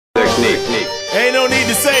Technique. Ain't no need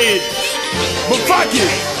to say it, but fuck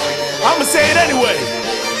it, I'ma say it anyway.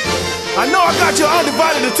 I know I got your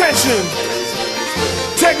undivided attention.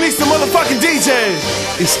 Technique's the motherfucking DJ.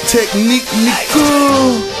 It's Technique,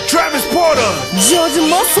 nigga. Travis Porter, Georgia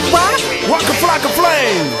Muscle Waka Flocka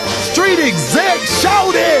Flame, Street Exec,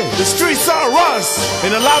 shout it. the streets are us.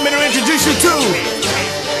 And allow me to introduce you to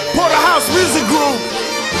Porterhouse Music Group,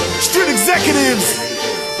 Street Executives.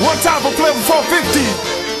 One time for Flavor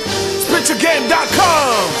 450,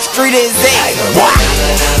 SpitYourGame.com. Street Exec.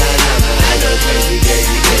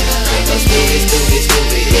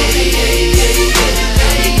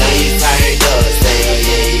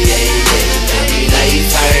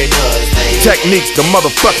 Technique's the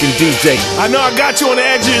motherfucking DJ. I know I got you on the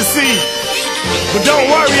edge of your seat, but don't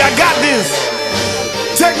worry, I got this.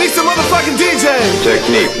 Technique's the motherfucking DJ.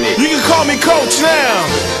 Technique. You can call me Coach now.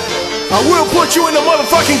 I will put you in the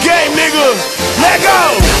motherfucking game, nigga. Let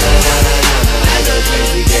go.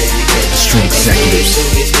 Street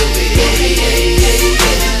Executives.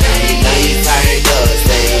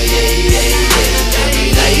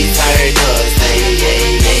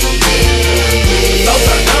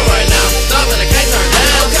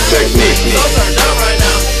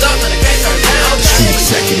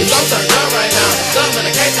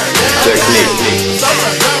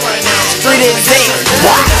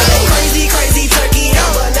 Crazy, crazy turkey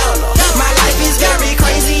and banana. My life is very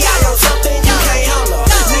crazy. I know something you can't handle.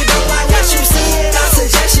 We don't like what you seeing. I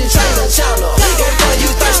suggest you change the channel. And for you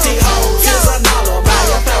thirsty hoes, here's $1. Buy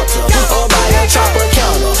a fountain or buy a chopper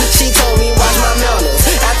counter. She told me watch my manners.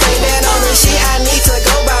 I think that on the shit I need to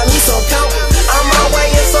go buy me some powder. I'm my way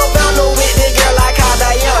in some bound with the girl like how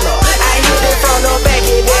Diana. I hit it from the back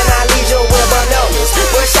and then I lead you with bananas.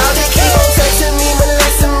 But shawty keep on texting me,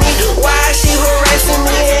 molesting me. Why is she harassing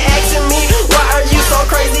me and asking me why are you so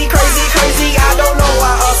crazy, crazy, crazy? I don't know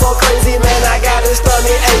why I'm so crazy, man. I got a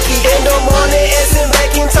stomach achy in the morning. It's in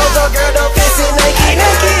baking, told your girl to fix it naked,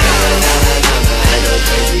 naked.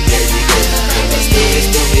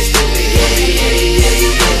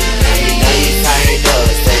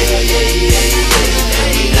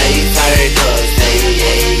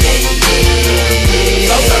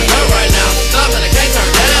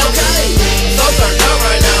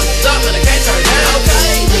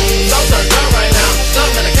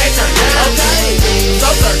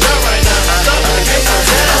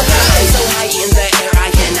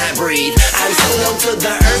 To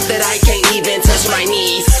the earth that I can't even touch my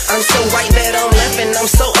knees. I'm so right that I'm left and I'm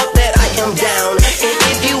so up that I am down. And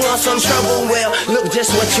if you want some trouble, well, look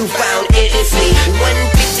just what you found. It is me,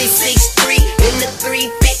 156.3 in the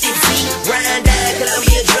 350Z. Ride down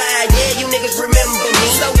Columbia Drive, yeah, you niggas remember me.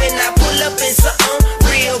 So when I pull up in something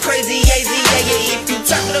real crazy, yeah, yeah, yeah. If you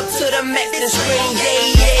turn it up to the max and scream,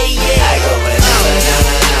 yeah, yeah, yeah. I go banana.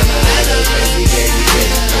 I go crazy, crazy,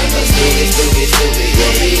 crazy. Stupid, stupid, stupid,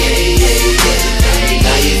 yeah, yeah, yeah, yeah.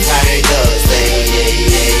 Now you tired of saying yeah,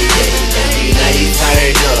 yeah, yeah. Now you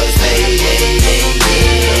tired of saying yeah, yeah,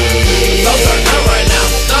 yeah. So turned up right now,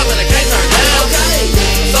 stop and I can't turn down. Okay.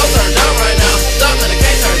 So turned up right now, stop and I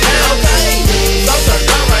can't turn down. Okay. So turned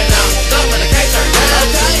up right now, stop and I can't turn down.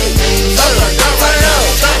 Okay. So turned up right now,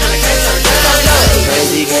 stop and I can't turn down.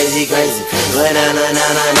 Crazy, crazy, crazy. Banana, na,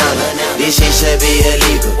 na, na, na. This shit should be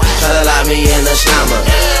illegal. Try to lock me in the slammer.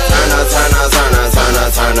 Turn up, turn up, turn up, turn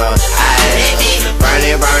up, turn up. Burn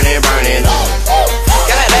it, burn it, burn it.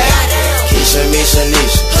 Keisha, Misha,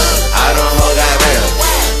 Nisha. I don't hoe got real.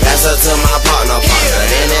 Pass her to my partner,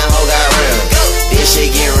 and that hoe got real. This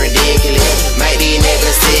shit get ridiculous. Make these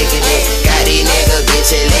niggas sick of it. Got these niggas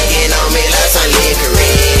bitches licking on me like some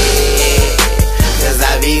licorice. Cause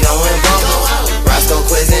I be going bump. Roscoe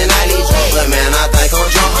quizzing, I need drunk. But man, I think I'm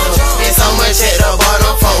drunk. And so much at the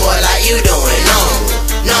bottom forward like you doing. No,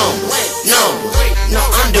 no, no, no,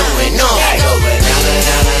 I'm doing no. I go banana,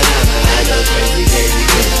 banana, banana. I go crazy, crazy,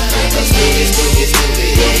 crazy. I go stupid, stupid,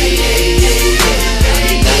 stupid. Yeah, yeah, yeah,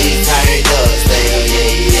 yeah. Now you tired of stay,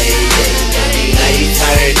 yeah, yeah, yeah. Now you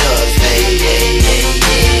tired of stay, yeah, yeah,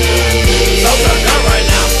 yeah. So turned up right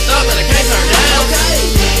now, stop and I can't turn down. Okay.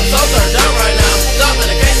 So turned up right now, stop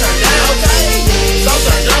and I can't turn down. Okay. So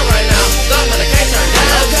turned up right now, stop and I can't turn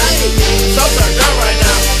down. Okay. So turned up right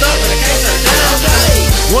now, stop and I can't turn down.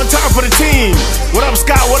 Okay. One time for the team. What up,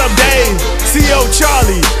 Scott? What up, Dave? CO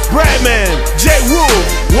Charlie, Bradman, J Wolf,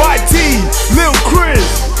 YT, Lil Chris.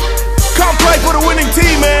 Come play for the winning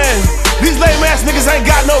team, man. These lame ass niggas ain't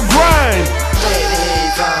got no grind.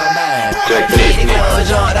 Technique.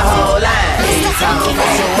 The whole line.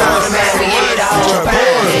 Man, we hit the whole pine.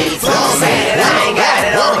 Man, I ain't got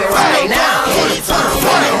it on me right now.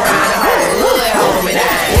 Running around the whole hood, hold me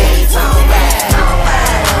down.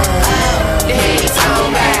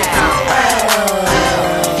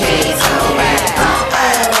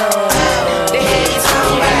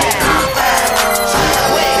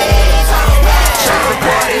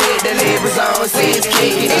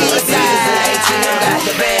 Take it easy, got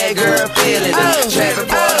the bad girl feeling. Traffic,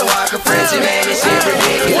 Porter-Waka, Frenchie, man, this shit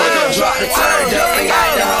ridiculous. Drop the turn up and got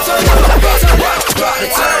the hustle. Drop the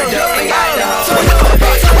turn up and got the hustle.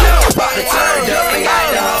 Drop the turn up and got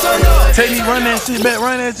the hustle. Take me, run that shit back,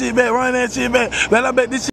 run that shit back, run that shit back. Man, I bet this shit